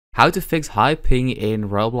How to fix high ping in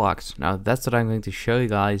Roblox. Now that's what I'm going to show you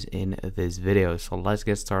guys in this video, so let's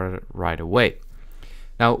get started right away.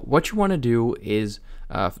 Now what you want to do is,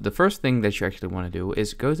 the first thing that you actually want to do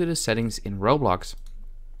is go to the settings in Roblox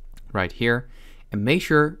right here and make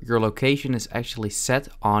sure your location is actually set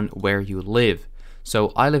on where you live.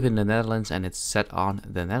 So I live in the Netherlands and it's set on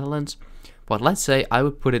the Netherlands, but let's say I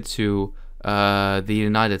would put it to the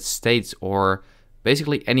United States or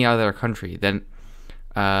basically any other country, then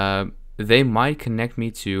they might connect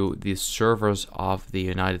me to the servers of the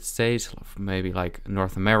United States, maybe like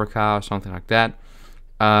North America or something like that.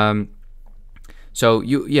 So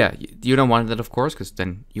you don't want that, of course, because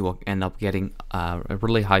then you will end up getting a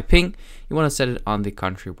really high ping. You want to set it on the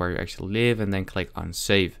country where you actually live, and then click on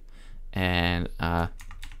save, and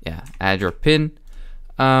add your pin,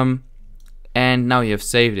 and now you have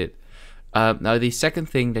saved it. Now the second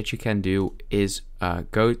thing that you can do is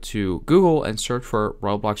go to Google and search for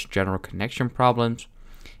Roblox general connection problems,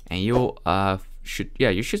 and you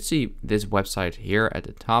should see this website here at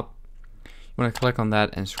the top. You want to click on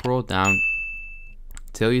that and scroll down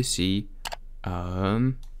till you see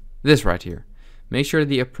this right here. Make sure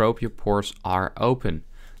the appropriate ports are open.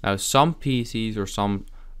 Now some PCs or some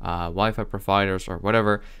Wi-Fi providers or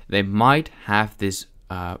whatever, they might have this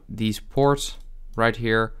these ports right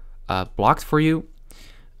here blocked for you.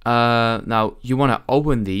 Now you want to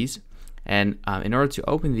open these, and in order to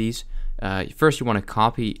open these, first you want to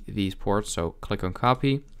copy these ports, so click on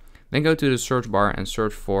copy, then go to the search bar and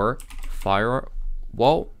search for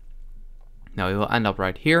firewall. Now you will end up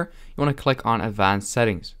right here. You want to click on advanced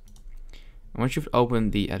settings, and once you've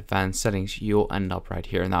opened the advanced settings, you'll end up right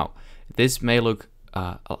here. Now this may look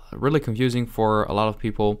really confusing for a lot of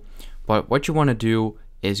people, but what you want to do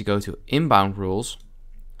is go to inbound rules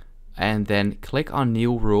and then click on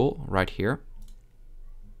new rule right here,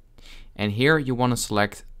 and here you want to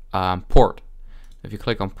select port. If you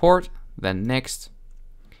click on port, then next,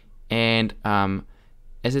 and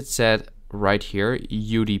as it said right here,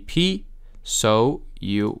 UDP, so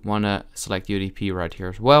you want to select UDP right here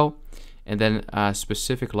as well, and then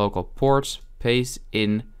specific local ports, paste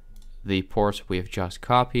in the ports we have just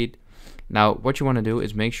copied. Now what you want to do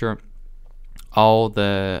is make sure all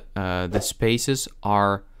the spaces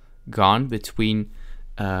are gone between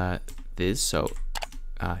this, so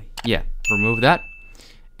remove that,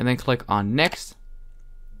 and then click on next,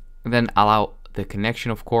 and then allow the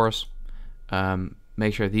connection, of course.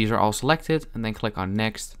 Make sure these are all selected, and then click on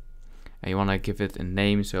next, and you want to give it a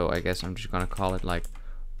name, so I guess I'm just gonna call it like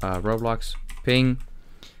Roblox ping,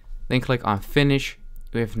 then click on finish.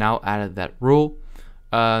 We have now added that rule.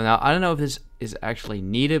 Now I don't know if this is actually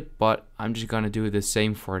needed, but I'm just gonna do the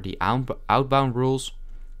same for the outbound rules.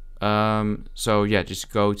 So yeah,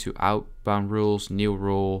 just go to outbound rules, new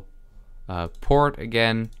rule, port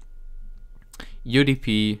again,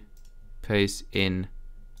 UDP, paste in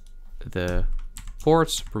the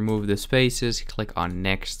ports, remove the spaces, click on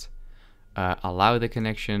next, allow the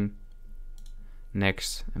connection,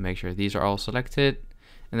 next, and make sure these are all selected,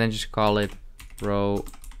 and then just call it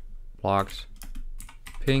Roblox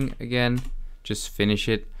ping again, just finish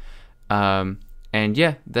it, and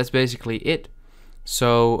yeah, that's basically it.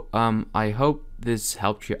 So I hope this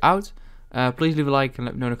helped you out. Please leave a like and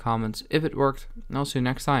let me know in the comments if it worked, and I'll see you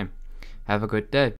next time. Have a good day.